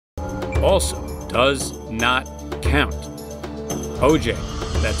also does not count. OJ,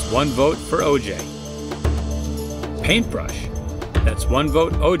 that's 1 vote for OJ. Paintbrush, that's 1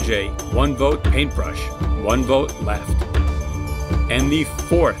 vote OJ, 1 vote Paintbrush, 1 vote left. And the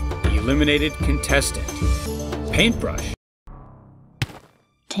 4th eliminated contestant, Paintbrush.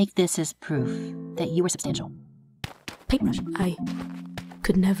 Take this as proof that you were substantial. Paintbrush. I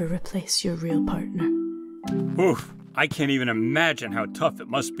could never replace your real partner. Oof, I can't even imagine how tough it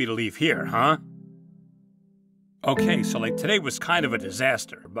must be to leave here, huh? Okay, so like today was kind of a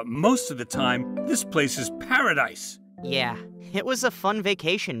disaster, but most of the time, this place is paradise. Yeah, it was a fun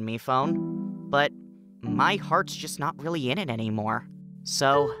vacation, me phone. But my heart's just not really in it anymore.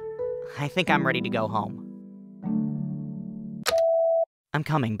 So, I think I'm ready to go home. I'm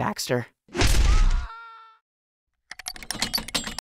coming, Baxter.